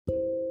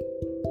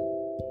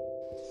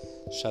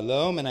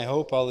Shalom, and I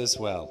hope all is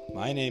well.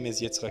 My name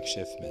is Yitzchak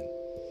Schiffman.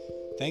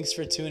 Thanks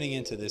for tuning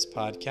into this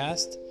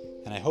podcast,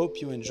 and I hope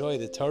you enjoy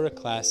the Torah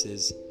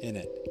classes in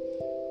it.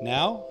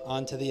 Now,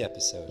 on to the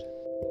episode.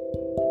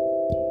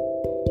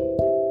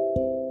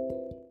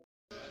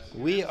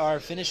 We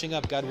are finishing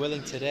up, God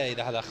willing, today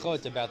the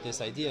halachot about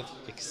this idea of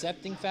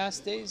accepting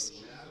fast days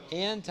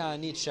and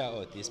Taanit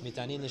Sha'ot, this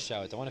mitanin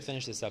Sha'ot. I want to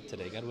finish this up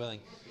today, God willing.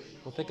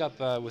 We'll pick up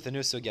with a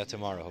new sugya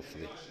tomorrow,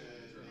 hopefully.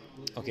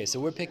 Okay, so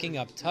we're picking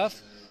up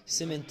Taf,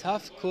 Simin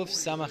Taf Kuf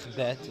Samach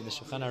Bet in the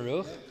Shulchan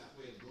Aruch,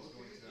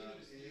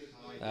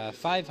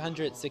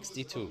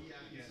 562.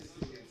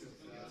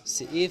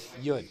 Seif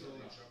Yud.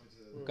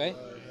 Okay?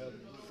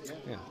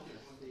 Yeah.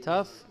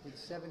 Taf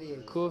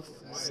Kuf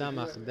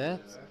Samach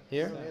Bet.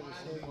 Here.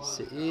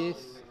 Seif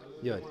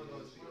Yud.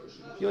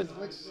 Yud.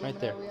 Right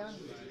there.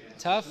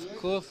 Taf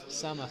Kuf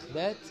Samach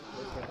Bet.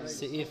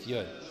 Seif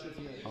Yud.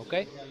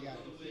 Okay?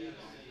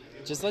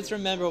 Just let's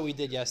remember what we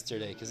did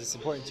yesterday, because it's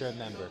important to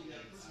remember.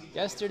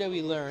 Yesterday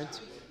we learned,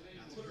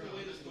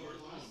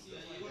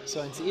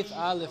 so in Seif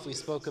Aleph we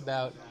spoke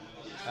about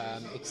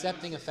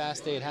accepting a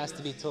fast day, it has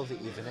to be till the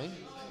evening.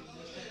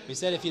 We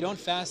said if you don't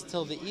fast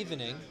till the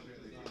evening,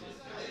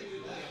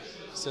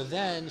 so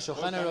then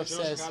Shulchan Aruch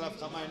says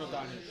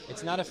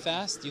it's not a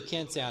fast, you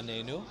can't say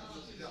Anenu.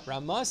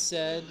 Ramah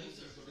said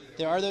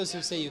there are those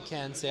who say you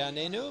can say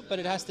Anenu, but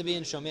it has to be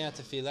in Shomea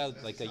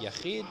Tefillah, like a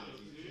Yachid.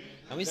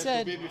 And we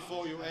said,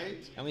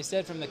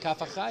 from the Kaf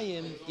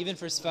HaChaim, even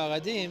for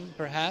Sfaradim,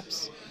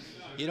 perhaps,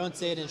 you don't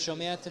say it in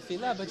Shomea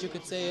Tefillah, but you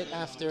could say it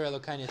after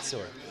Elokai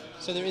Netzor.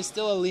 So there is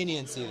still a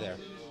leniency there.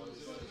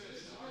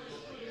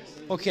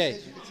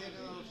 Okay,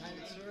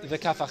 the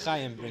Kaf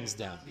HaChaim brings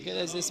down. Okay,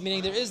 there's this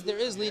meaning there is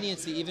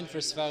leniency even for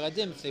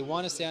Sfaradim if they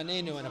want to say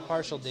Anenu in a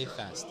partial day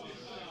fast.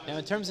 Now,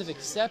 in terms of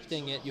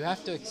accepting it, you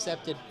have to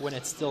accept it when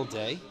it's still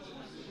day.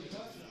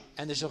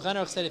 And the Shulchan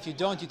Aruch said if you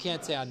don't, you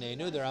can't say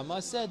Anenu. The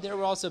Ramah said they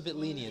were also a bit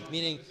lenient,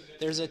 meaning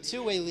there's a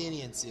two-way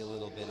leniency a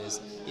little bit. Is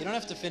you don't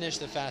have to finish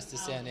the fast to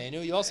say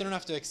Anenu. You also don't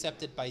have to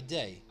accept it by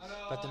day.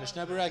 But the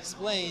Mishnah Berurah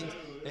explained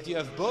if you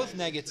have both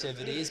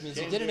negativities, means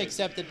you didn't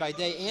accept it by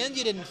day and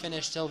you didn't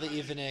finish till the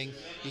evening,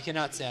 you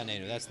cannot say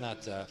Anenu. That's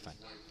not fine.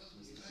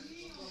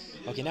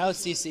 Okay, now let's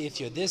see if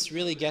you. This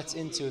really gets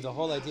into the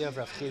whole idea of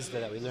Rav Chizda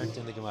that we learned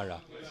in the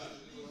Gemara,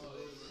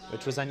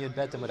 which was on Yud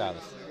Bet Amud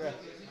Aleph.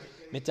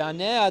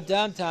 Mitaneh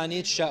Adam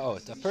Taanit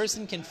Sha'ot. A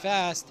person can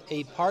fast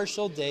a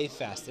partial day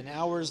fast, an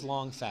hour's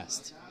long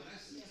fast.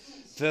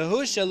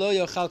 Vehu shelo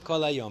yochal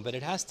kol hayom. But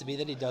it has to be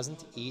that he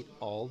doesn't eat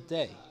all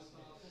day.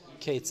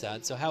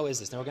 Ketzad. So how is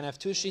this? Now we're going to have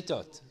two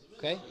shitot.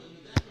 Okay?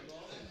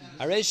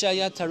 Harei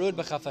shayat tarud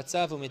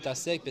b'chafatzav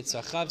u'mitasek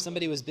b'tzachav.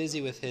 Somebody was busy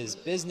with his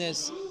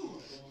business.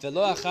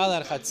 Velo achal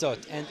ar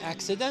chatzot. And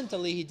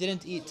accidentally he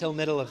didn't eat till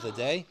middle of the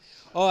day.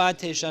 O ad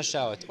teisha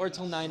sha'ot. Or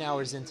till 9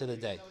 hours into the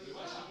day.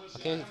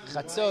 Okay,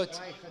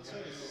 Chatzot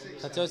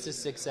is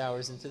 6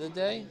 hours into the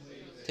day.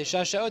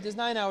 Tesha Sha'ot is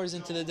 9 hours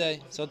into the day.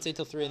 So let's say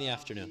till 3 in the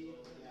afternoon.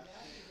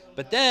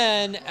 But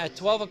then at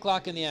 12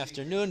 o'clock in the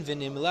afternoon, he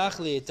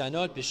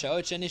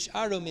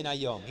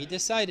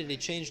decided, he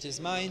changed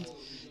his mind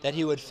that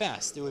he would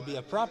fast. It would be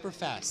a proper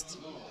fast.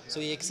 So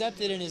he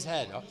accepted in his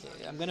head,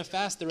 okay, I'm going to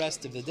fast the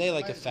rest of the day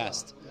like a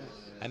fast.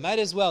 I might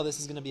as well, this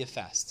is going to be a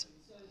fast.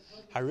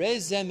 He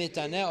is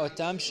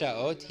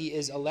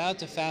allowed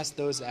to fast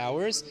those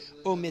hours.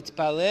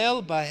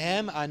 Umitpalel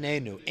bahem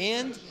anenu,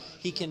 and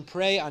he can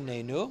pray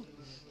anenu.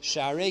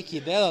 Sharei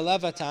kibel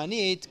alav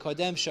Taanit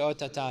kodem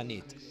sha'ot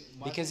Taanit,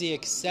 because he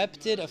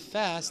accepted a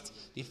fast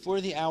before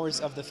the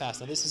hours of the fast.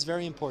 Now this is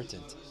very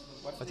important.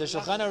 But the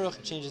Shulchan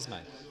Aruch changed his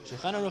mind.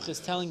 Shulchan Aruch is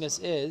telling us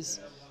is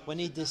when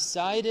he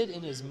decided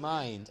in his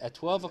mind at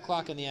 12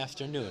 o'clock in the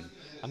afternoon,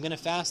 I'm going to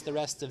fast the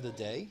rest of the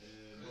day.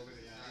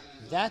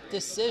 That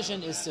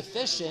decision is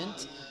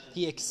sufficient.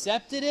 He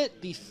accepted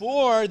it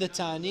before the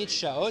Taanit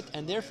Sha'ot,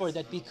 and therefore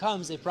that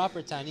becomes a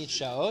proper Taanit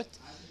Sha'ot,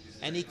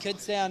 and he could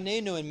say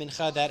Anenu in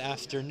Mincha that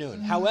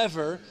afternoon.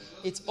 However,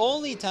 it's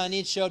only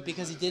Taanit Sha'ot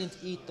because he didn't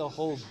eat the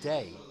whole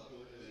day.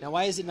 Now,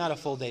 why is it not a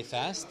full day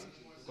fast?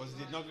 Because he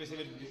did not receive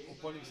it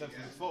upon himself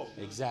before.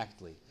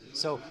 Exactly.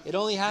 So it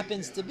only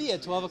happens to be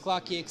at 12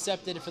 o'clock he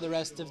accepted it for the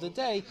rest of the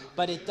day,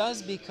 but it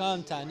does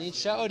become Taanit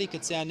Sha'ot. He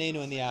could say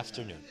Anenu in the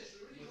afternoon.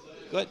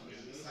 Good.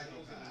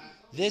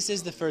 This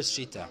is the first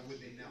shita.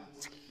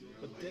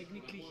 But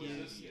technically he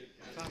is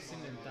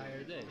fasting the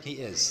entire day. He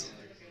is.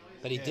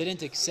 But he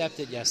didn't accept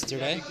it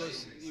yesterday. Yeah,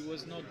 because it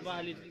was not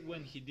valid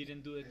when he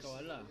didn't do the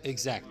Kabbalah.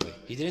 Exactly.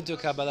 He didn't do a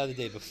Kabbalah the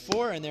day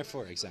before, and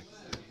therefore, exactly.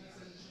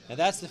 Now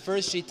that's the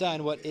first shita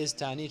and what is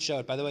Taanit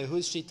Sha'ot. By the way,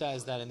 whose shita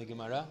is that in the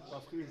Gemara?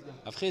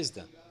 Of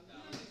Chizda.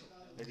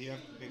 That you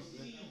have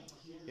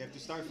to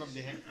start from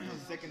the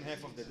second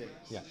half of the day.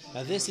 Yeah.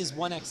 Now this is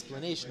one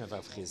explanation of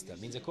Rav Chizda.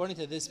 Means according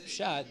to this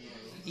pshat,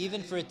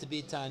 even for it to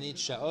be Taanit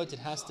Sha'ot, it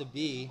has to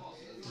be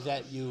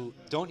that you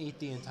don't eat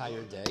the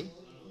entire day,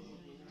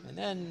 and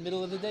then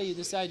middle of the day you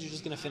decide you're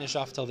just going to finish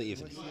off till the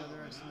evening.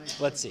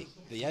 Let's see.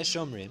 The Yesh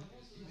Omrim,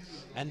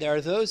 and there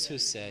are those who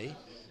say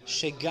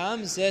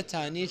Shegam ze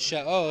Taanit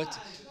Sha'ot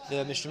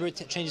the Mishnah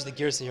Berurah changes the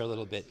gears here a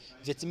little bit.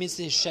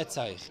 V'tmitzih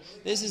shetzarich.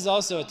 This is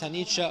also a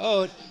Taanit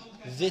Sha'ot.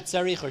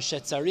 V'tzarich or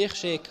shetzarich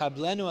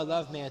she'kablenu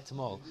alav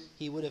me'etmol.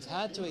 He would have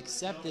had to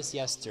accept this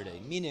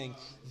yesterday, meaning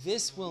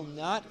this will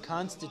not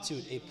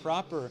constitute a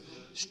proper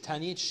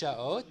Taanit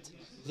Sha'ot,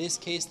 this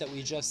case that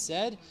we just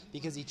said,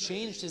 because he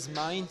changed his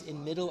mind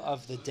in middle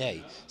of the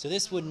day. So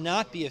this would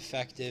not be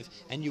effective,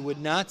 and you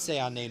would not say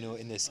Anenu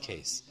in this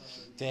case.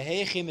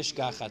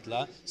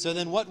 So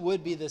then what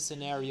would be the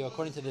scenario,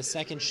 according to the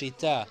second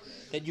Shita,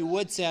 that you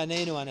would say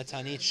Anenu on a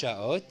Taanit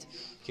Sha'ot?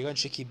 What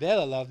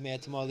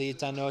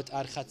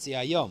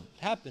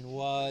happened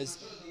was,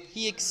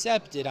 he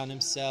accepted on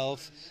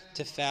himself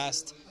to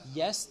fast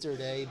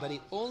yesterday, but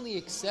he only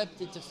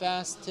accepted to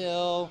fast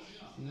till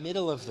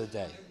middle of the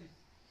day.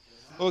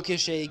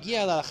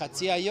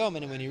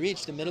 And when he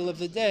reached the middle of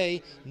the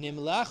day,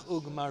 nimlach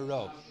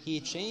ugmaro, he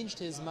changed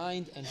his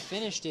mind and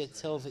finished it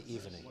till the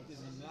evening.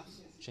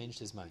 Changed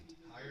his mind.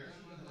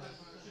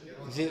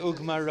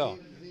 Ugmaro,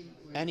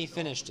 and he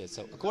finished it.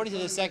 So according to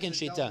the second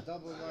shita,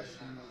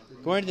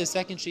 what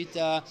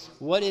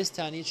is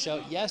Taanit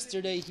Sha'ot?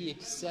 Yesterday he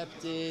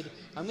accepted,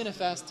 I'm going to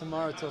fast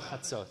tomorrow till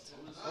Chatzot.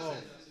 Oh,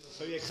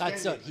 so he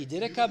Chatzot. He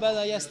did a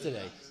Kabbalah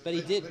yesterday, but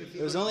it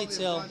was only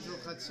till...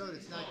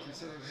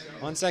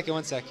 One second.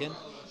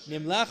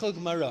 Nimlach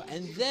ugmaro.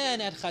 And then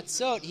at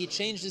Chatzot, he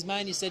changed his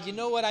mind. He said, you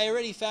know what, I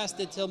already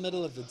fasted till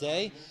middle of the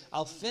day.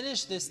 I'll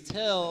finish this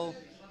till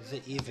the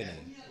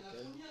evening.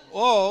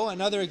 Oh,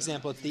 another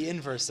example, it's the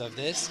inverse of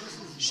this.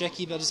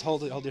 Just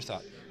hold your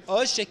thought.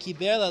 Or he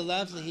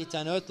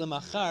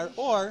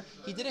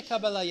did a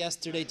Kabbalah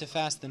yesterday to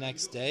fast the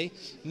next day.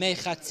 Now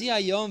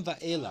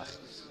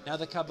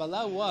the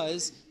Kabbalah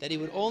was that he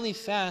would only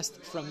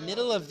fast from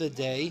middle of the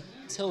day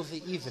till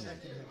the evening.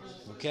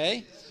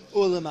 Okay?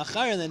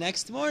 Ulemachar, the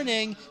next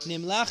morning,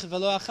 nimlach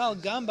velo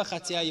achal gam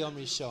b'chatzi hayom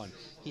rishon.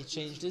 He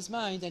changed his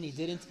mind and he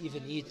didn't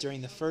even eat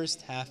during the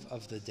first half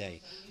of the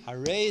day.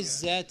 Harei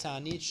zeh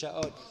Taanit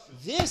Sha'ot.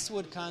 This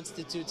would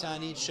constitute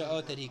Taanit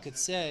Sha'ot that he could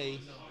say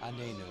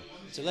Anenu.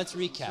 So let's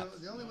recap.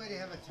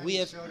 We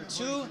have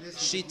two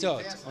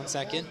shitot. One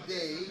second.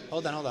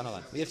 Hold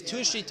on. We have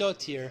two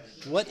shitot here.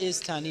 What is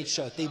Taanit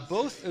Sha'ot? They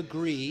both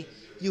agree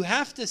you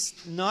have to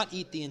not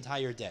eat the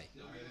entire day.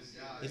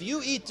 If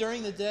you eat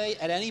during the day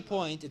at any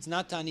point, it's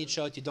not Taanit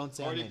Sha'ot. You don't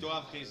say Anenu.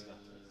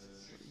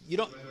 You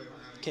don't.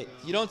 Okay,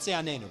 you don't say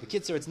Anenu. But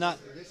Kitzur, it's not.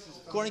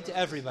 According to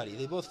everybody,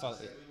 they both follow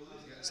it.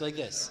 So like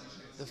this.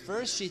 The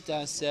first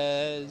shita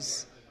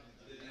says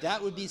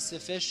that would be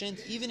sufficient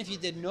even if you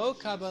did no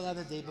Kabbalah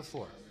the day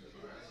before.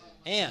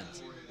 And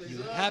you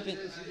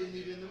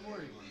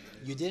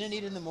didn't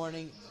eat in the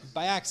morning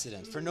by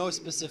accident, for no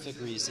specific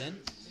reason.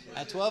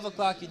 At 12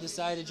 o'clock you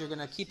decided you're going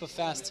to keep a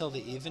fast till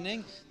the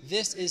evening.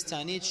 This is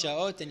Taanit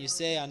Sha'ot, and you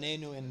say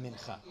Anenu in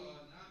Mincha.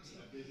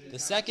 The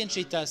second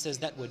shita says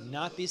that would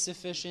not be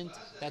sufficient.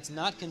 That's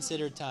not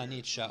considered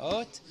Taanit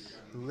Sha'ot.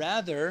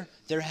 Rather,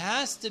 there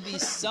has to be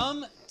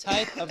some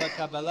type of a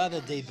Kabbalah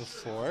the day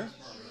before,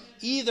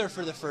 either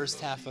for the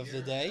first half of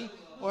the day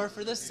or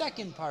for the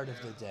second part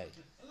of the day.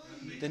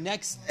 The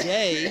next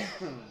day,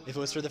 if it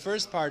was for the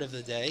first part of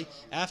the day,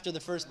 after the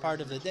first part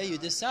of the day, you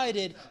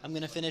decided, I'm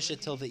going to finish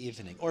it till the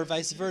evening. Or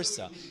vice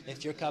versa.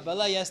 If your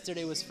Kabbalah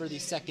yesterday was for the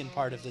second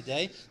part of the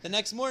day, the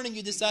next morning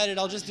you decided,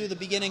 I'll just do the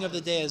beginning of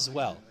the day as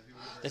well.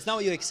 That's not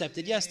what you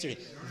accepted yesterday.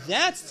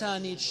 That's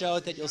Taanit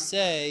Sha'ot that you'll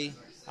say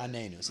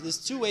Anenu. So there's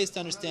two ways to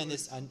understand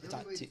this. The only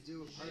way to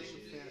do a partial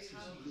fast is to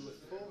do a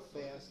full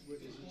fast, where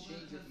you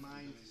change your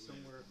mind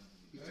somewhere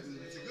between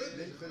the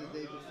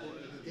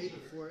day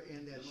before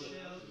and that day.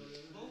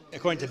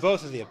 According to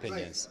both of the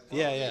opinions.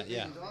 Right.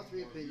 Yeah. All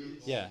three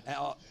opinions. Yeah.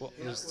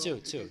 There's two.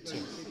 So you have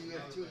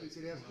two. You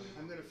could have,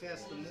 I'm going to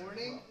fast the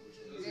morning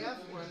half,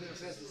 or I'm going to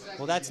fast the second.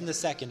 Well, that's in the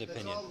second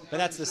opinion. But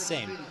that's the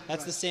same.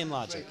 That's the same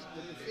logic. Right.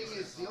 But the thing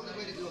is, the only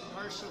way to do a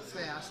partial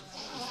fast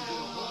is to do a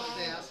whole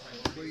fast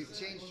where you've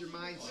changed your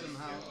mind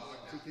somehow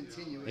to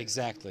continue it.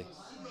 Exactly.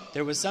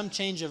 There was some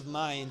change of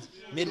mind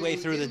midway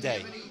through the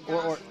day.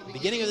 Or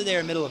beginning of the day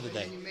or middle of the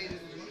day.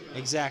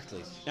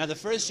 Exactly. Now the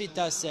first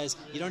shita says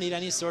you don't need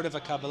any sort of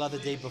a Kabbalah the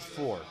day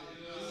before.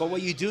 But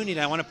what you do need,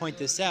 I want to point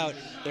this out,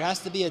 there has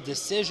to be a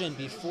decision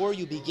before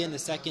you begin the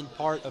second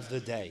part of the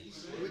day.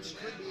 Which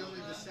could be only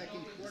the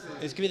second quarter.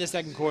 It could be the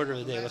second quarter of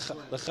the day.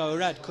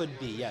 L'chaorat could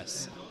be,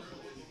 yes.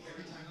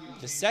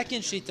 The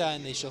second shita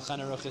in the Shulchan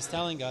Aruch is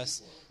telling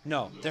us,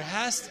 no,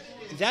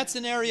 that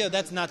scenario,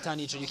 that's not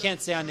Taanit Sha'ot. You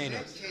can't say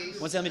Anenu.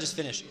 Let me just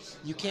finish.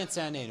 You can't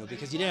say Anenu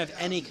because you didn't have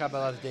any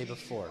Kabbalah the day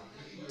before.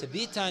 To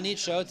be Taanit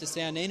Sha'ot, to say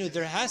Anenu,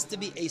 there has to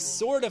be a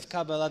sort of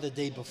Kabbalah the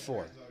day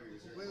before.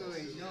 Wait,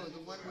 no, the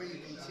one where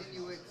you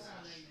continue it.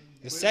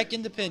 The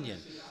second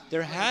opinion,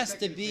 there has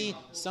to be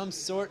some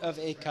sort of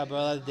a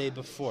Kabbalah the day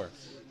before.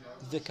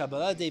 The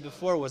Kabbalah the day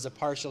before was a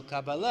partial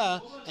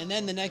Kabbalah, and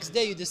then the next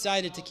day you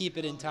decided to keep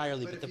it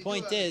entirely. But the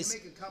point is...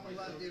 If you make a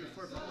Kabbalah the day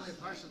before, only a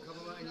partial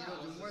Kabbalah, and you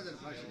don't do more than a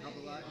partial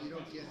Kabbalah, you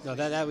don't get... No,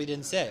 that we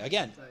didn't say.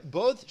 Again,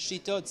 both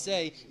Shitot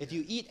say if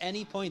you eat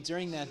any point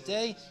during that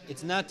day,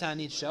 it's not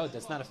Taanit Sha'ot,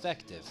 that's not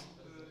effective.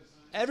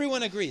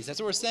 Everyone agrees. That's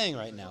what we're saying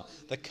right now.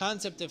 The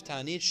concept of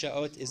Taanit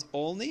Sha'ot is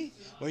only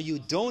where you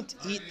don't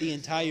eat the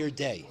entire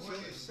day. So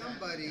if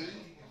somebody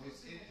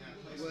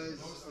was,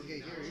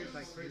 here's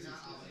like for instance,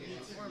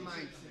 before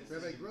mine,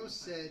 Rabbi Gross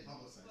said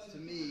to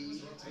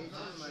me, when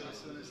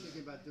I was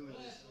thinking about doing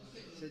this,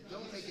 said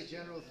don't make a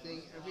general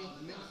thing every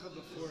mincha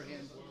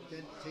beforehand,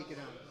 then take it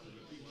out.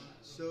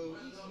 So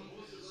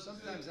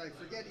sometimes I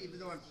forget, even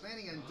though I'm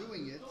planning on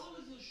doing it,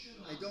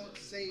 I don't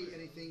say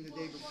anything the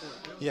day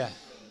before. Yeah.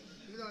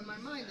 Even though in my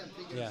mind I'm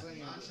thinking I'm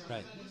planning on it.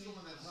 Right.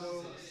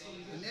 So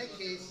in that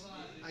case,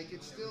 I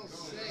could still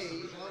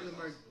say all of them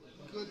are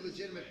good,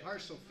 legitimate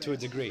partial fasts. To a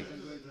degree.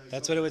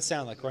 That's what it would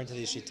sound like, according to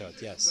these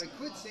shitot, yes. So I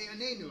could say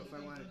anenu if I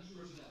wanted.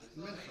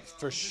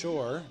 For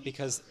sure,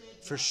 because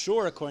for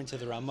sure, according to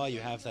the Ramah, you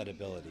have that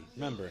ability.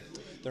 Remember,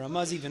 the Ramah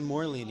is even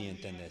more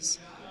lenient than this.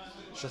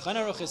 Shulchan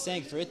Aruch is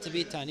saying for it to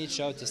be Taanit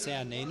Sha'ot to say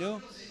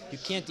anenu, you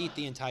can't eat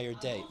the entire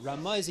day.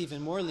 Ramah is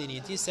even more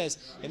lenient. He says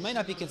it might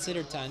not be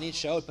considered Taanit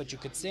Sha'ot, but you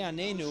could say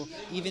anenu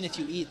even if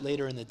you eat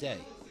later in the day.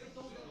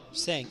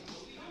 Saying,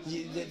 Not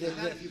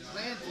if you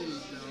plan to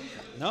eat,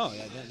 though. no,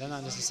 they're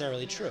not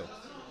necessarily true.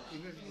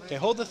 Okay,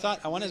 hold the thought.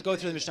 I want to go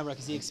through the Mishnah Berurah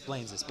because he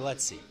explains this, but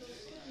let's see.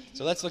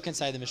 So let's look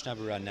inside the Mishnah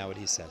Berurah now what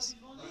he says.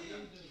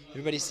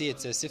 Everybody see it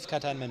says Sif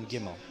Katan Mem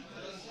Gimel.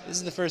 This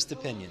is the first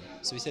opinion.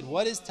 So he said,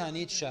 what is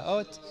Taanit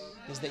Sha'ot?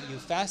 Is that you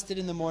fasted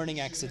in the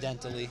morning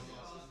accidentally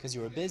because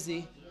you were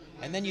busy,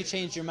 and then you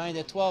changed your mind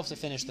at 12 to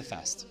finish the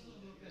fast.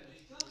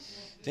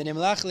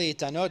 ונמלח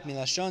להתענות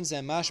מלשון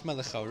זה משמע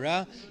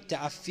לכאורה,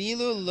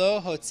 תאפילו לא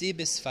הוציא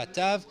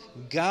בשפתיו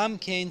גם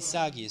כן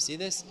סגי. You see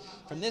this?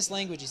 From this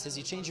language, he says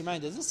you change your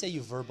mind. It doesn't say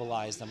you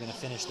verbalized, I'm going to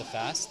finish the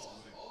fast.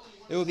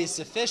 It would be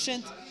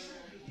sufficient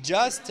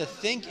just to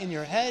think in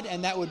your head,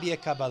 and that would be a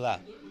Kabbalah.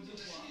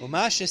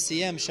 ומה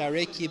שסיים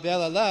שהרי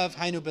קיבל עליו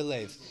היינו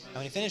בלב. And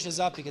when he finishes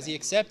up, because he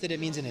accepted, it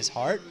means in his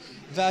heart.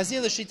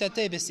 V'azil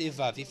shitate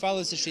b'sivav. He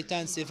follows the shita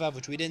and sivav,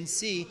 which we didn't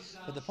see.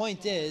 But the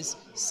point is,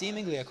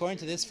 seemingly, according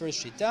to this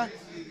first shita,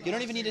 you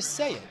don't even need to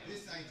say it.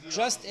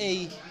 Just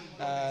a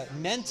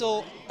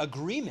mental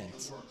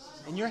agreement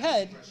in your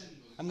head,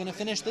 I'm going to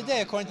finish the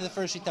day, according to the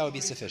first shita, would be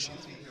sufficient.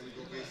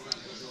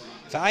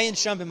 V'ayin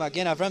sham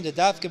b'magen Avram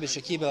dedavka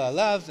b'shekibel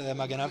alav. The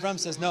Magen Avram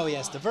says no, he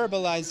has to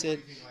verbalize it.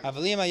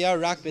 Avalim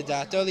ayar rak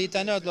b'dato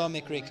litanot lo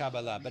mikri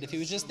kabbalah. But if he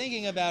was just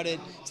thinking about it,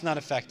 it's not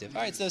effective.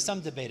 All right, so there's some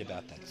debate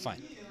about that.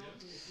 Fine.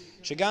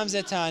 Shagam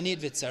ze ta'anit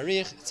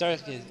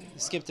v'tzarich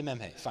skip to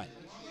memhei. Fine.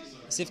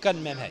 Sifkat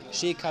and memhei.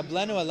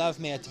 Sheikablenu alav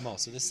me'etmol.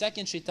 So the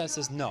second shita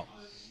says no.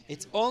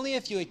 It's only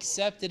if you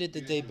accepted it the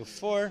day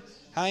before.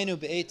 Hainu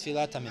be'et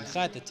tfilat mincha,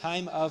 at the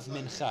time of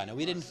mincha. Now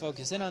we didn't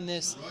focus in on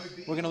this.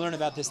 We're going to learn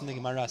about this in the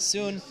Gemara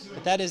soon,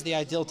 but that is the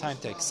ideal time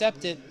to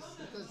accept it.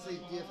 It doesn't say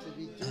you have to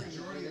be during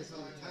the prayer, it's the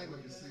time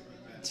of the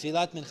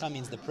Tfilat mincha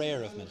means the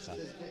prayer of mincha.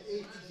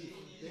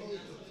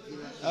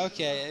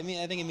 Okay,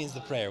 I think it means the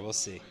prayer. We'll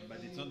see. But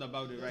it's not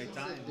about the right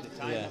time, the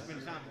time of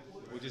mincha,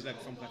 which is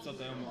like from Chatzot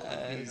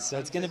Hayom. So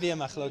it's going to be a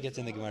machloket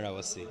in the Gemara.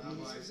 We'll see.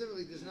 He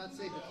specifically does not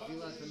say the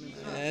tfilat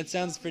mincha. It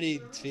sounds pretty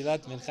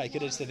tfilat mincha. I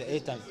could have said the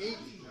 8 times.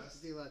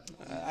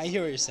 I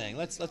hear what you're saying.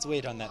 Let's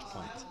wait on that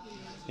point.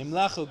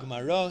 Nimlachu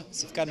Gemaro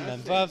Sifkat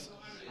Memvav.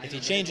 If he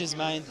changed his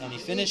mind and he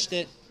finished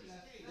it.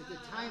 At the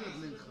time of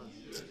mincha.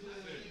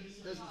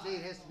 It doesn't say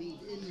it has to be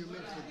in your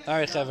mincha. All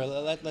right,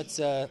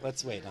 Chaver.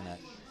 Let's wait on that.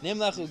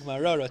 Nimlachu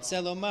Gemaro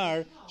Rotzeh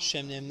Lomar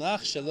Shem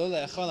Nimlach Shelo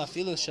Le'echol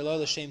Afilu Shelo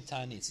L'Shem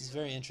Taanis. This is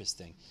very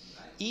interesting.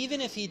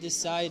 Even if he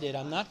decided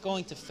I'm not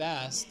going to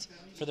fast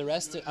for the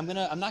rest of, I'm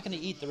not going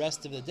to eat the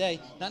rest of the day,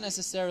 not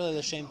necessarily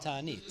L'Shem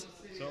Taanit.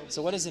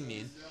 So what does it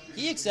mean?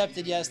 He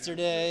accepted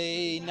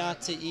yesterday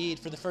not to eat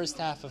for the first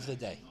half of the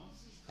day.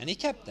 And he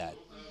kept that.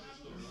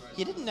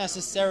 He didn't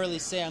necessarily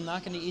say, I'm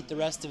not going to eat the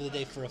rest of the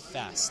day for a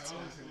fast.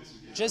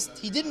 Just,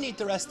 he didn't eat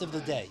the rest of the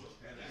day.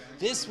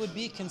 This would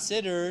be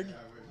considered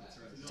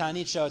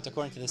Taanit Sha'ot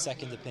according to the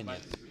second opinion.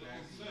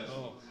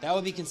 That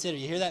would be considered.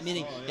 You hear that?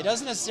 Meaning, it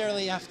doesn't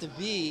necessarily have to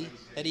be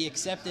that he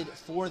accepted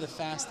for the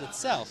fast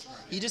itself.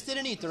 He just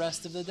didn't eat the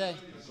rest of the day.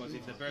 Because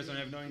if the person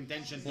have no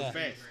intention to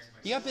fast.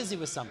 He got busy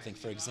with something,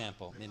 for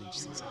example. When he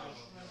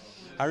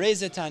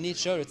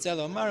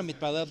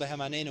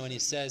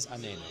says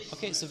anenu.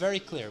 Okay, so very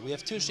clear. We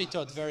have two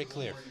shitot, very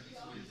clear.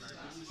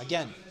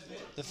 Again,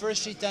 the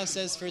first shita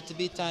says for it to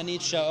be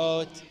Taanit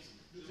Sha'ot,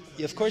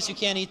 of course you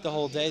can't eat the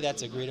whole day,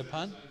 that's agreed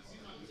upon.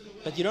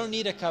 But you don't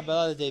need a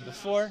Kabbalah the day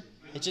before.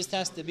 It just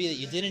has to be that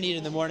you didn't eat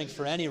in the morning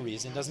for any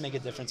reason. It doesn't make a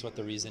difference what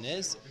the reason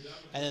is.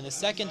 And then the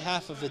second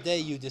half of the day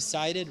you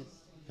decided,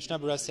 Mishnah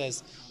Berurah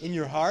says, in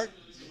your heart,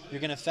 you're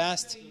going to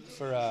fast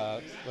for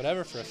a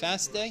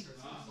fast day.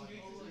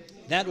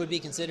 That would be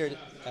considered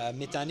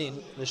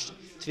mitanin,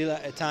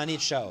 Taanit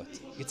Sha'ot.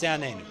 Yitzeh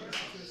anenu.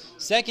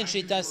 Second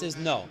shita says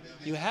no.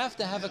 You have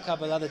to have a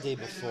Kabbalah the day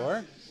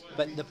before.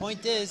 But the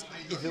point is,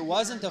 if it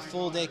wasn't a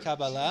full day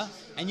Kabbalah,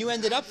 and you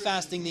ended up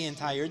fasting the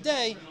entire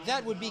day,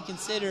 that would be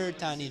considered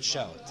Taanit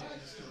Sha'ot.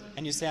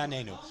 And you say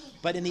anenu.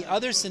 But in the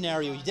other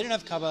scenario, you didn't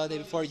have Kabbalah the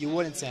day before, you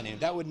wouldn't say anenu.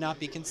 That would not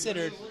be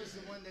considered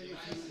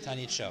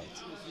Taanit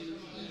Sha'ot.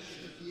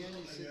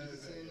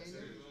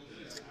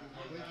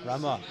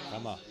 Ramah.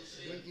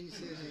 When can you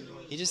say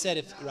Aneinu? He just said,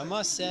 if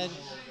Ramah said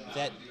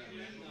that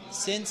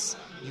since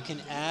you can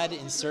add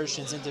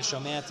insertions into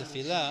Shomea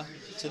Tefillah,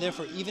 so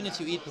therefore even if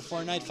you eat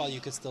before nightfall, you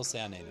could still say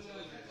Aneinu.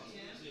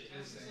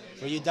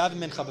 Or you daven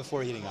mincha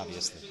before eating,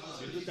 obviously.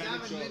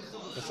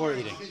 Before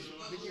eating.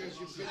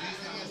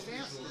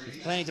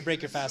 You're planning to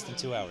break your fast in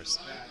 2 hours.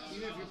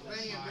 Even if you're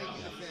planning on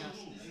breaking the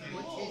fast,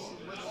 what case?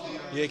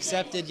 What's You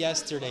accepted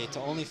yesterday to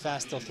only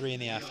fast till 3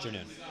 in the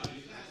afternoon.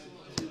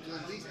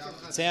 at least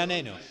Say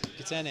Aneinu. You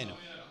could say Aneinu.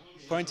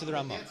 According to the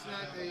Ramah. That's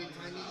not a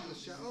Taanit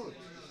Sha'os.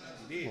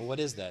 Well, what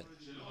is that?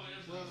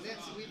 Well,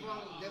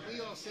 we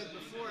all said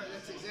before.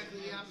 That's exactly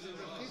the opposite of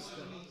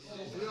Chisda.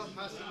 We all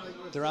passed them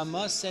like The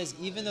Ramah says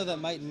even though that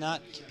might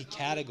not be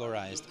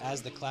categorized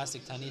as the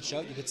classic Taanit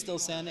Sha'ot, you could still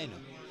say Aneinu.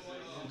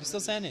 You could still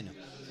say Aneinu.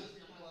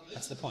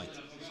 That's the point.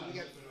 So we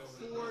got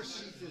 4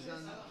 shitas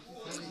on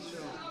Taanit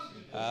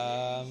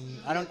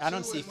Sha'ot. I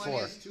don't see 4.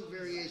 One has 2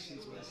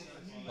 variations with it.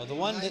 Well, the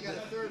one I that got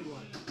a third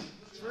one.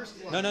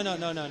 First one. no.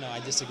 I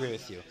disagree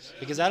with you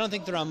because I don't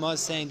think the Ramah is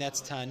saying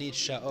that's Taanit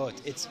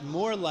Sha'ot. It's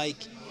more like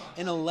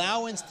an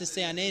allowance to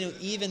say Aneinu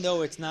even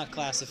though it's not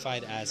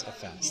classified as a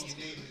fast.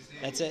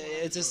 It's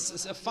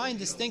a fine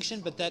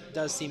distinction, but that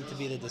does seem to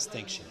be the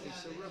distinction.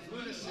 So Rav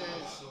Huna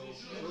says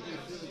what we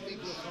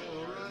think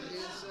L'Chaora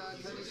is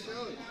Taanit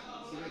Sha'ot.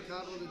 You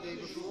Mekabel the day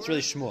before. It's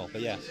really Shmuel,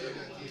 but yeah.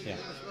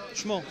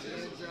 Shmuel. And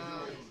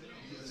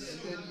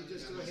then you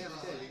just do a half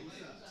day.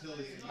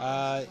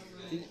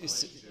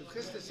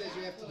 Chisda says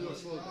you have to do a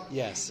full day.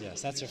 Yes,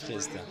 that's Rav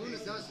Chisda.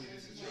 Huna doesn't.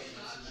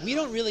 We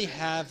don't really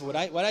have what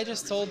I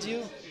just told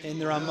you in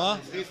the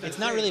Ramah. It's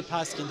not really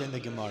paskined in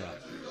the Gemara.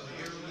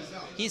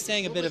 He's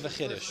saying a bit of a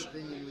chiddush.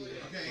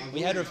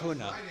 We had Rav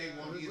Huna.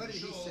 What did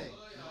he say?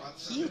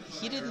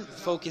 He didn't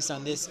focus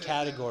on this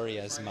category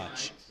as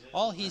much.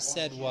 All he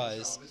said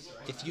was,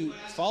 if you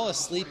fall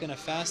asleep in a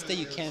fast day,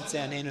 you can't say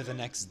Aneinu the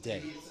next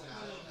day.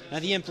 Now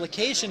the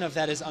implication of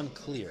that is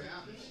unclear.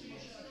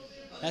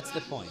 That's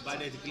the point.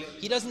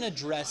 He doesn't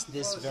address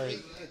this very...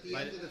 At the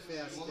end of the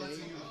fast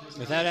day,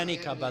 Without any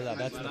Kabbalah,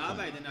 that's the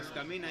Rabbi, point. the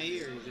nafkamina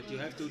here is that you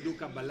have to do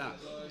Kabbalah.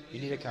 You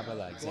need a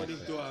Kabbalah, exactly.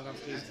 According to Rav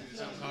Chisda.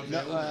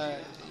 No,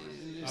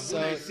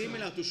 Abuna is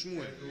similar to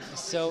Shmuel.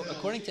 so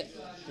according to...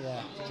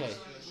 Yeah, okay.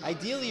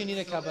 Ideally, you need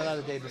a Kabbalah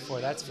the day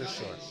before, that's for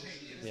sure.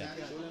 Yeah.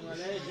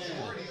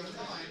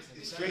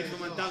 Straight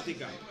from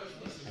Antarctica.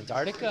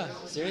 Antarctica?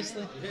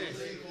 Seriously?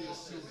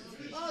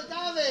 oh,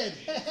 David!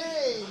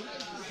 Hey! Good to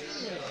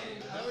see you.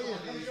 How are you?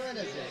 Come join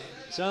us.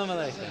 Shalom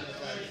Aleichem.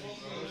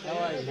 How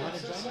are you? You want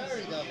to join us?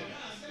 Sorry, David.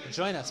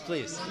 Join us,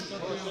 please.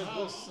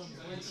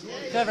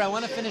 However, I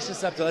want to finish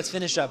this up, though. Let's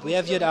finish up. We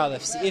have Yud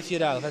Aleph. Sif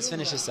Yud Aleph. Let's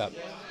finish this up.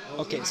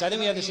 Okay, so I think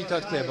we have the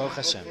Shitot clear, Baruch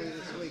Hashem.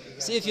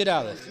 Sif Yud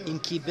Aleph. In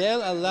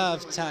Kibel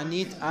Alav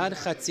Taanit Ad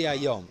Chatzi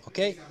Hayom.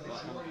 Okay?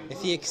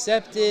 If he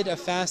accepted a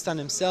fast on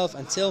himself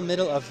until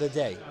middle of the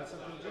day.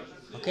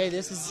 Okay,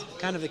 this is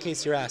kind of the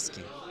case you're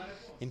asking.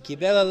 In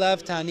Kibel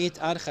Alav Taanit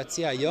Ad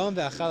Chatzi Hayom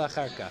Ve'achal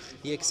Achar Kach.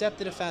 He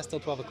accepted a fast till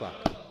 12 o'clock.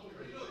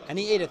 And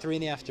he ate at 3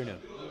 in the afternoon.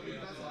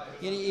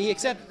 He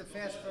accepted The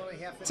fast for only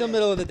half a till day.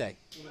 middle of the day.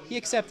 He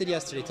accepted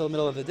yesterday till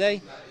middle of the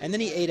day, and then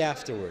he ate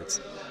afterwards.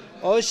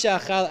 Or the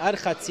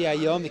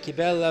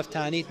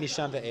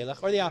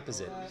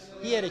opposite.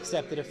 He had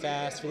accepted a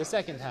fast for the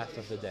second half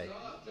of the day,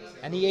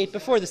 and he ate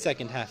before the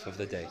second half of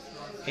the day.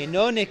 That's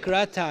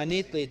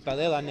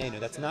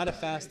not a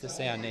fast to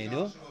say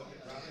Anenu.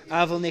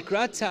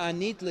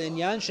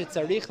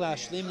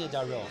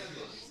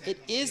 It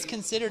is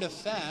considered a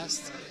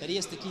fast that he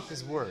has to keep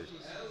his word.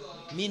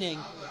 Meaning,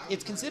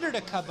 it's considered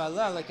a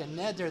Kabbalah, like a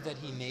neder that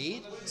he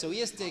made, so he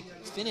has to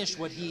finish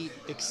what he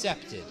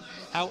accepted.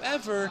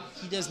 However,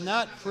 he does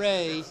not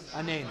pray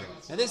Anenu.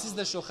 Now this is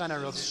the Shulchan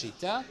Aruch's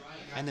Shita,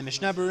 and the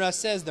Mishnah Berurah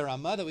says the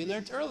Ramah that we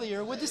learned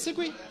earlier would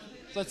disagree.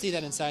 So let's see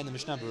that inside the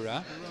Mishnah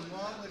Berurah.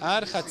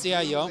 Ad Chatzi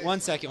Hayom, one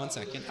second.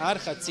 Ad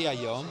Chatzi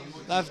Hayom,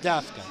 Lav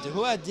Dafka.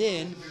 Dehu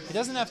Adin, it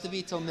doesn't have to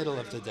be till middle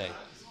of the day.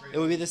 It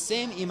would be the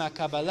same Ima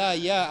Kabbalah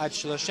Ya Ad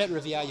Shloshet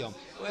Reviyayom.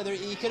 Whether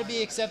he could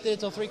be accepted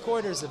until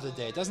 3/4 of the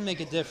day, it doesn't make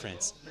a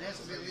difference. But it has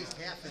to be at least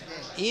half a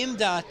day. Im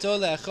da'ato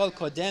le'echol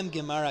kodem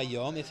gemar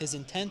hayom, if his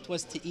intent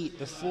was to eat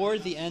before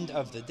the end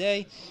of the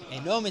day,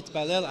 eno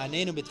mitbalel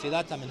anenu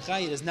b'tfilat mincha,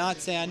 he does not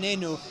say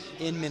anenu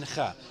in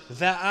mincha.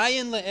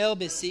 Va'ayin le'el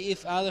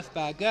b'seif aleph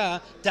baga,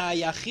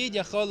 da'ayachid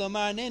yachol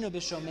lomar anenu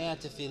b'shomea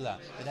tefillah.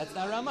 But that's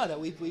not Ramah that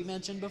we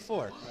mentioned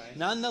before.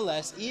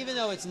 Nonetheless, even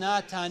though it's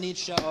not Taanit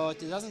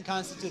Sha'ot, it doesn't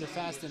constitute a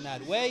fast in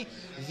that way,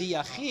 the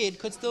yachid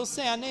could still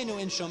say anenu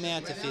in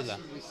Shomea Tefillah.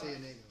 We say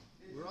Aneinu.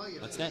 We're all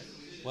What's that?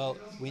 Well,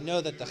 we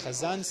know that the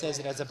Chazan says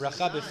it as a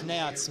bracha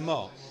b'fnei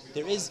atzmo.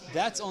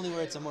 That's only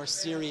where it's a more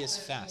serious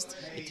fast.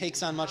 It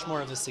takes on much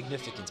more of a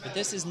significance. But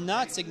this is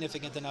not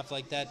significant enough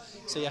like that,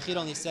 so Yachid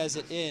only says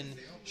it in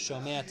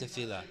Shomea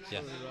Tefillah.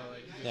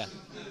 Yeah.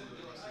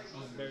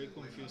 Very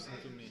confusing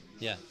to me.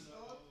 Yeah.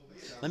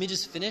 Let me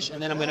just finish,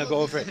 and then I'm going to go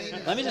over it.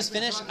 Let me just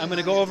finish. I'm going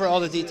to go over all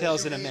the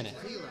details in a minute.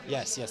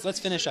 Yes. Let's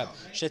finish up.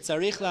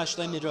 Shetzarich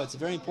la'ashlem nidro. It's a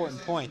very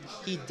important point.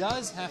 He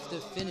does have to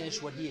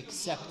finish what he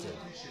accepted.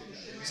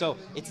 So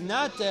it's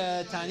not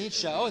Taanit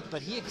Sha'ot,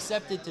 but he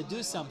accepted to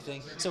do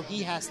something, so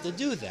he has to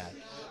do that.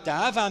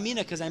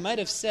 Because I might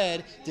have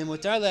said, I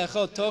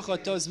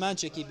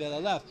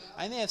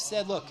may have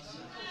said, look,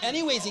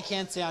 anyways he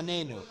can't say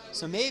anenu,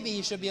 so maybe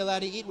he should be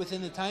allowed to eat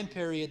within the time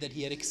period that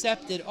he had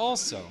accepted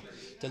also.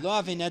 It's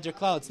not a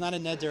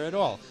neder at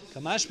all.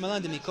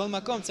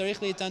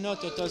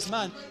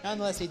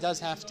 Nonetheless, he does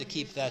have to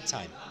keep that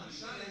time.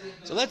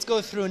 So let's go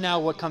through now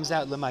what comes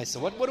out Lemaisa.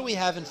 What do we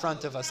have in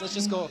front of us? Let's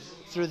just go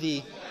through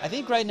I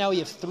think right now we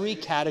have 3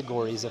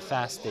 categories of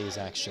fast days,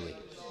 actually.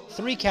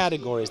 3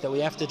 categories that we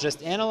have to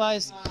just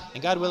analyze,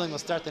 and God willing, we'll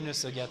start the new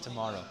sugya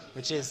tomorrow,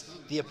 which is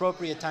the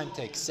appropriate time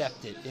to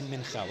accept it in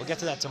Mincha. We'll get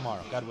to that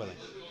tomorrow, God willing.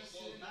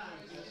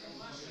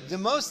 The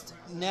most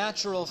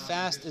natural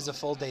fast is a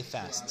full day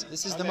fast.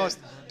 This is the most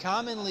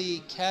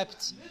commonly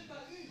kept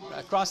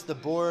across the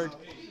board,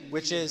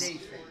 which is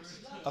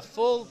a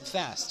full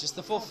fast, just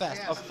the full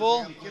fast. A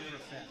full...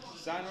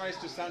 Sunrise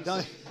to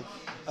sunset.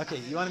 Okay,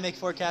 you want to make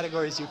 4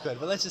 categories, you could,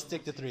 but let's just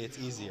stick to 3, it's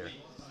easier.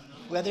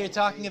 Whether you're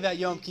talking about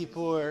Yom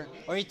Kippur,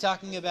 or you're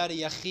talking about a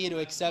Yachid who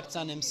accepts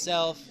on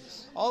himself,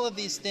 all of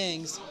these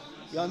things,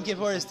 Yom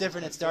Kippur is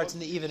different, it starts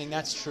in the evening,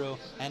 that's true,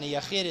 and a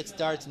Yachid, it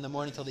starts in the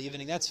morning till the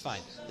evening, that's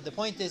fine. But the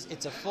point is,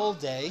 it's a full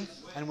day,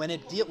 and when you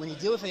deal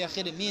with a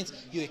Yachid, it means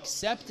you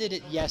accepted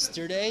it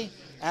yesterday,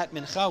 at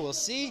Mincha, we'll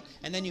see,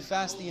 and then you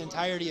fast the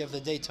entirety of the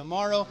day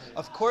tomorrow.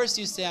 Of course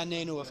you say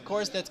Anenu, of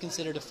course that's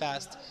considered a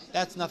fast,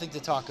 that's nothing to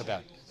talk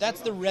about.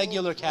 That's the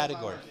regular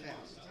category.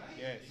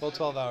 Full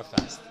 12-hour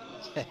fast.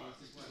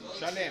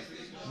 Shalem.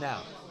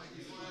 Now,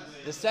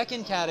 the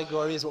second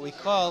category is what we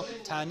call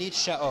Taanit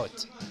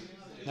Sha'ot.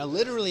 Now,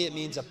 literally it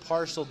means a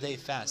partial day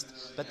fast.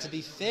 But to be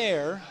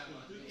fair,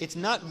 it's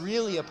not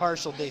really a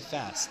partial day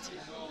fast.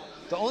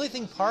 The only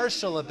thing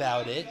partial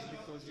about it,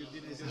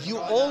 you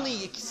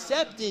only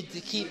accepted to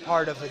keep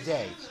part of a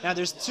day. Now,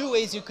 there's 2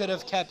 ways you could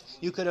have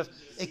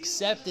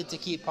accepted to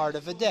keep part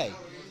of a day.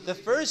 The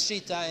first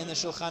shita in the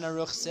Shulchan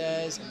Aruch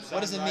says,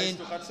 what does it mean?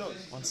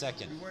 1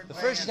 second. The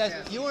first shita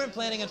says, you weren't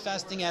planning on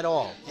fasting at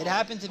all. It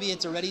happened to be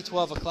it's already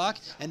 12 o'clock,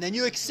 and then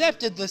you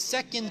accepted the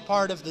second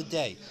part of the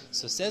day.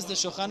 So says the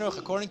Shulchan Aruch,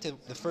 according to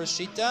the first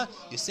shita,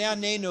 you say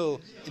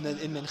Anenu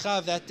in Mincha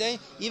of that day,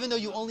 even though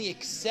you only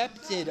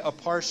accepted a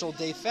partial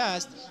day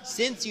fast,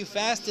 since you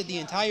fasted the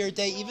entire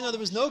day, even though there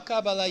was no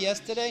Kabbalah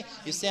yesterday,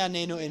 you say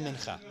Anenu in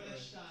Mincha.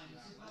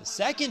 The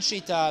second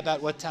shita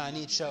about what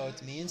Taanit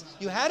Sha'ot means,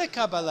 you had a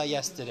Kabbalah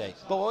yesterday,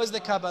 but what was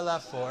the Kabbalah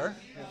for?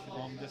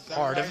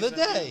 Part of the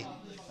day.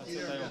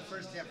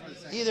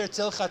 Either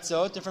till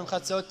Chatzot or from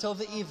Chatzot till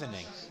the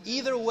evening.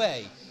 Either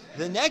way,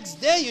 the next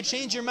day you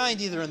change your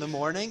mind either in the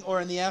morning or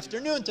in the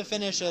afternoon to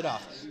finish it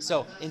off.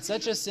 So in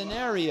such a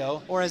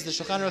scenario, or as the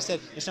Shulchan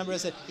Aruch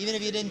said, even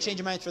if you didn't change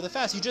your mind for the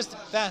fast, you just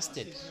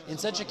fasted. In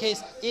such a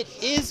case, it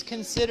is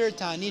considered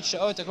Taanit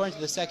Sha'ot according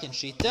to the second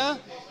shita,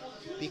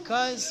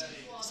 because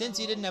since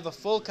you didn't have a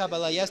full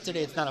Kabbalah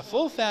yesterday, it's not a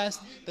full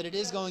fast, but it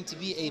is going to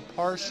be a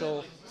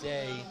partial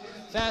day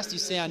fast. You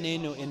say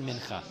Anenu in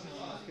Mincha.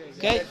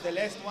 Okay? The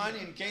last one,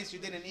 in case you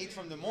didn't eat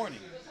from the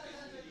morning.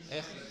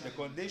 The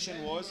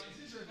condition was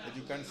that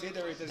you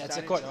consider it as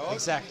Taanit Sha'ot.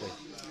 Exactly.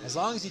 As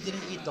long as you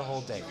didn't eat the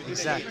whole day.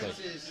 Exactly.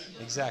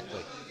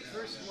 Exactly.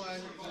 First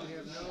one, you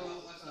have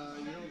no,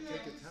 you don't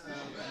take you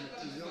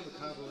don't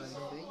Kabbalah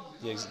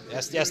anything.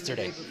 Yes,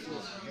 yesterday.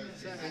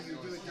 And you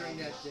do it during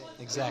that day.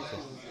 Exactly.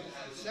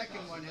 The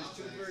second one has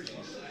 2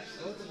 versions,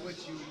 both of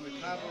which you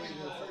recover in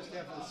the first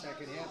half and the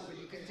second half, but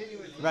you continue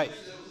it. Right.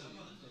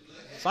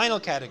 Final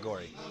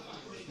category.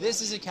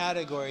 This is a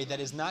category that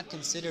is not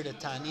considered a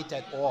Taanit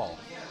at all.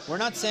 We're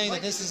not saying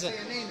that this is a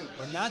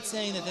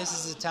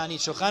Taanit.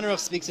 Shulchan Aruch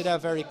speaks it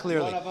out very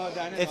clearly.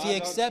 If he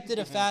accepted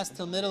a fast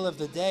till middle of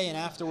the day and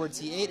afterwards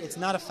he ate, it's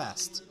not a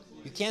fast.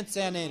 You can't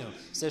say Anenu,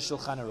 says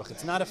Shulchan Aruch.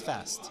 It's not a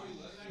fast.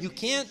 You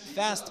can't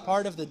fast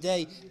part of the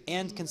day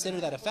and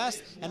consider that a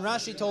fast. And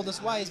Rashi told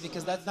us why is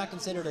because that's not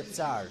considered a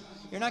tsar.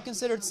 You're not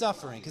considered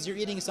suffering because you're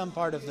eating some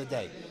part of the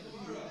day.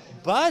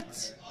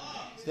 But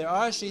there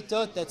are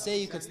shitot that say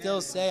you could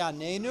still say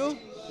Anenu,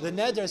 the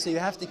neder, so you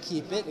have to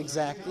keep it,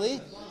 exactly.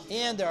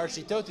 And there are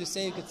shitot who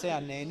say you could say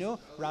Anenu.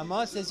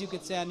 Ramah says you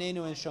could say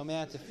Anenu in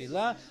Shomea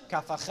Tefillah.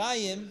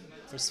 Kafachayim,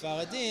 for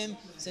Sfaradim,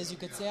 says you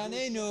could say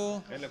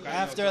Anenu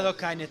after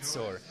Elokai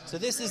Nitzor. So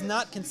this is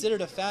not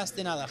considered a fast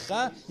in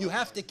Halacha. You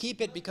have to keep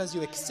it because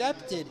you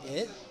accepted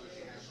it.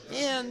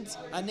 And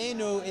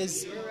Anenu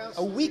is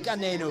a weak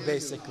Anenu,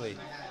 basically.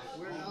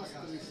 Where else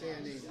do we say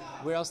Anenu?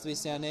 Where else do we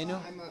say Anenu?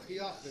 I'm a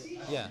chiyachid.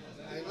 Yeah.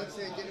 Let's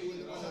say I did it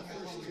with one of the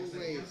first 2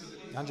 ways.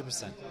 100%. I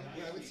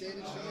would say it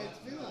in Shomei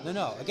Tefillah.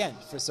 No. Again,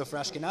 for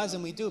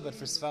Ashkenazim we do, but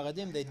for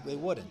Sfaradim they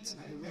wouldn't.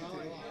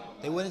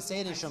 They wouldn't say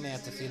it in Shomei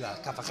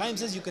Tefillah. Kaf HaChaim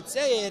says you could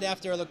say it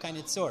after Elokai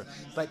Nitzor.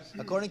 But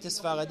according to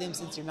Sfaradim,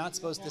 since you're not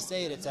supposed to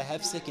say it, it's a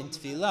hefsek in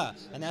Tefillah.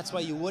 And that's why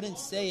you wouldn't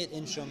say it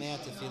in Shomei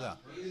Tefillah.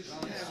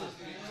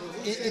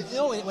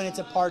 No, when it's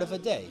a part of a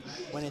day.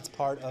 When it's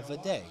part of a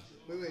day.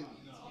 Wait.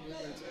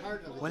 It's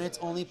part of it. When it's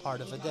only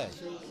part of a day.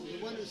 So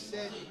the one who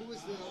said, who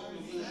was the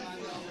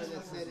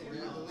that said it,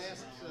 the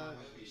last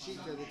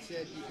shita that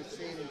said you could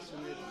say it in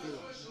Shomei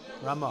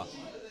Tefillah? Ramah.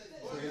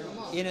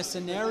 So In a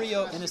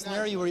scenario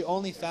where you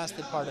only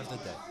fasted part of the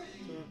day.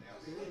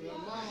 So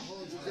Ramah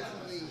holds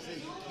differently. He says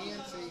you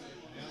can't say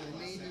the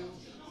menu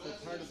for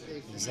part of the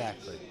day.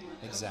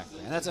 Exactly.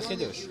 And that's a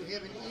chidush. You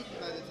haven't eaten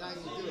by the time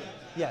you do it.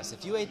 Yes,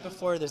 if you ate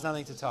before, there's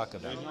nothing to talk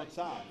about. There's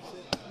no time.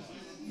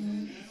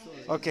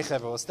 Okay,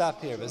 Chevra, we'll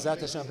stop here.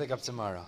 B'ezrat Hashem, pick up tomorrow.